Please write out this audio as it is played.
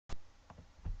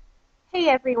Hey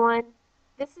everyone,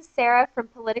 this is Sarah from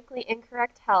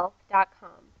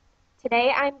politicallyincorrecthealth.com.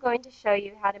 Today I'm going to show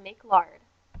you how to make lard.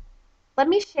 Let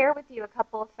me share with you a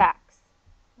couple of facts.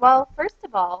 Well, first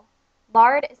of all,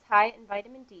 lard is high in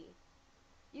vitamin D.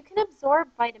 You can absorb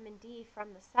vitamin D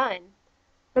from the sun,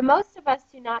 but most of us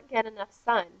do not get enough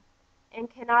sun and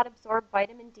cannot absorb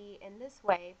vitamin D in this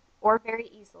way or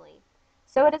very easily,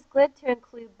 so it is good to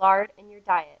include lard in your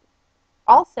diet.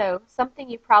 Also, something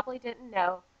you probably didn't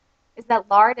know is that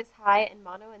lard is high in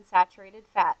monounsaturated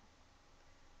fat.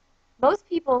 Most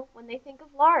people, when they think of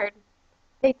lard,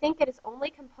 they think it is only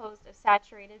composed of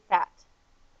saturated fat.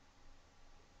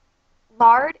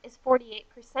 Lard is 48%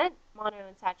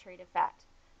 monounsaturated fat.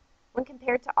 When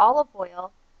compared to olive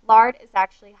oil, lard is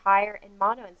actually higher in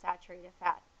monounsaturated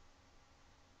fat.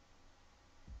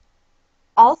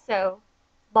 Also,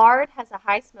 lard has a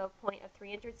high smoke point of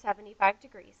 375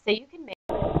 degrees, so you can make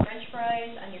French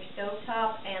fries on your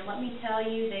stovetop, and let me tell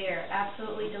you, they are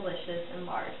absolutely delicious in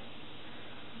lard.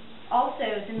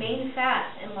 Also, the main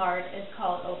fat in lard is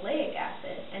called oleic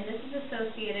acid, and this is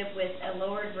associated with a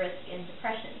lowered risk in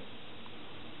depression.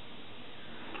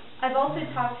 I've also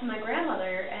talked to my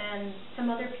grandmother and some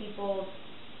other people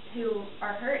who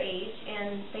are her age,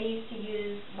 and they used to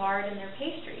use lard in their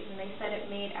pastries, and they said it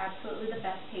made absolutely the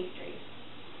best pastries.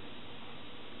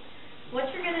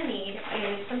 What you're going to need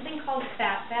is something called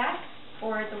fatback,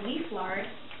 or the leaf lard,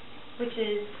 which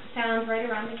is found right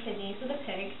around the kidneys of the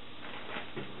pig.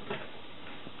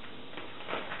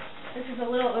 This is a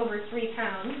little over 3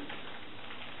 pounds.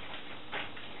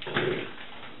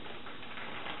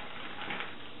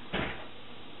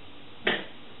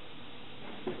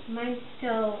 Mine's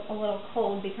still a little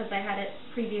cold because I had it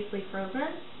previously frozen.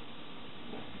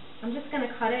 I'm just going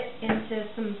to cut it into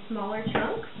some smaller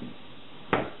chunks.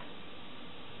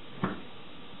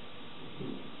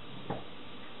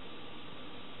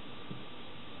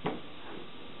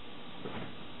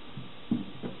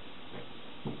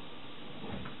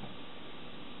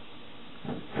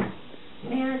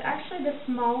 And actually, the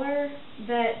smaller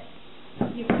that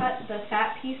you cut the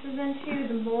fat pieces into,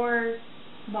 the more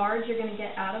lard you're going to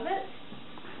get out of it.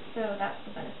 So that's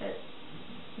the benefit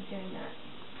of doing that.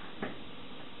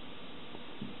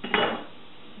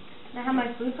 I have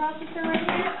my food processor right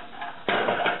here.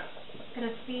 I'm going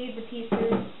to feed the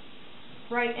pieces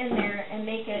right in there and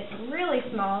make it really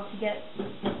small to get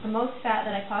the most fat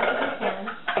that I possibly can.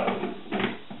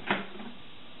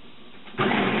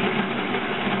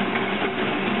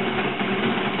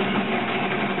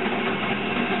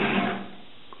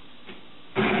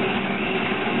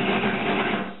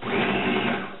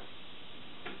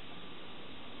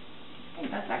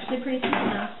 That's actually pretty small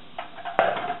now.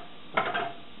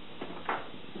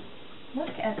 Look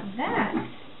at that.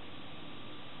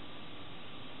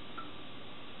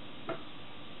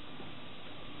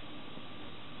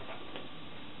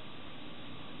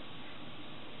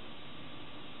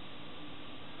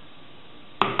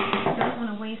 I don't want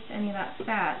to waste any of that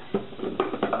fat.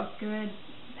 It's good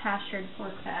pastured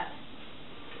pork fat.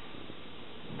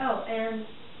 Oh, and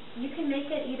you can make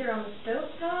it either on the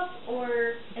stovetop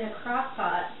or in a crock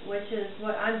pot, which is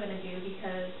what I'm going to do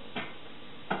because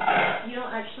you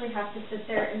don't actually have to sit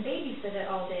there and babysit it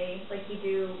all day like you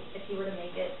do if you were to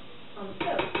make it on the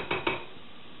stove.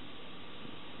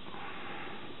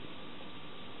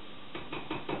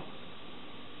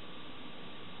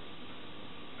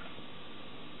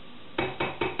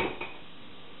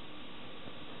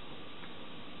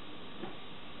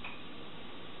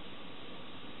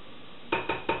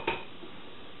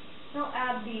 I'll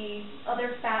add the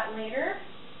other fat later.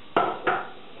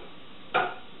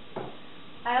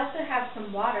 I also have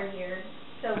some water here,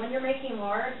 so when you're making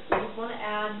lard, you just want to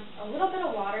add a little bit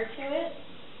of water to it,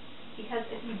 because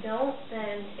if you don't,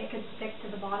 then it could stick to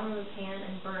the bottom of the pan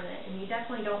and burn it, and you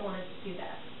definitely don't want to do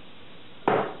that.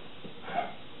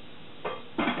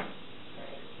 I'm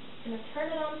going to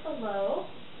turn it on to low,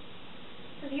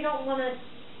 because you don't want it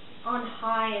on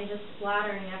high and just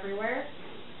splattering everywhere.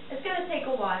 It's going to take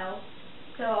a while,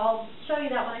 so I'll show you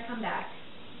that when I come back.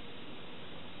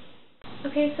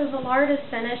 Okay, so the lard is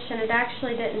finished, and it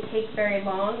actually didn't take very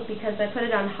long because I put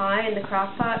it on high in the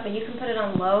crock pot, but you can put it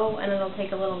on low and it'll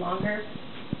take a little longer.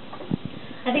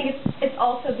 I think it's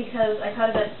also because I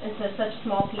cut it into such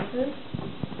small pieces.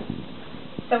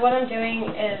 So what I'm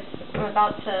doing is I'm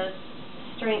about to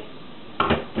strain.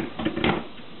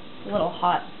 It's a little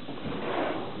hot.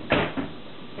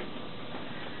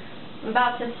 I'm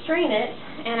about to strain it,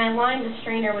 and I lined the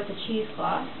strainer with a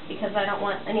cheesecloth because I don't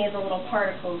want any of the little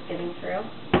particles getting through.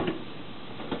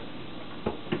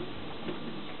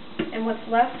 And what's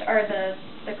left are the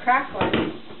cracked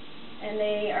ones, and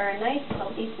they are a nice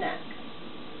healthy snack.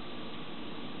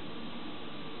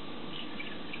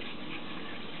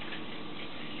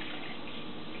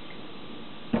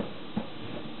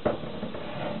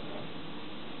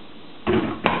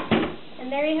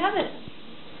 you have it.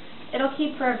 It'll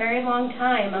keep for a very long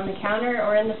time on the counter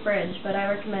or in the fridge, but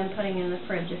I recommend putting it in the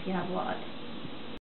fridge if you have a lot.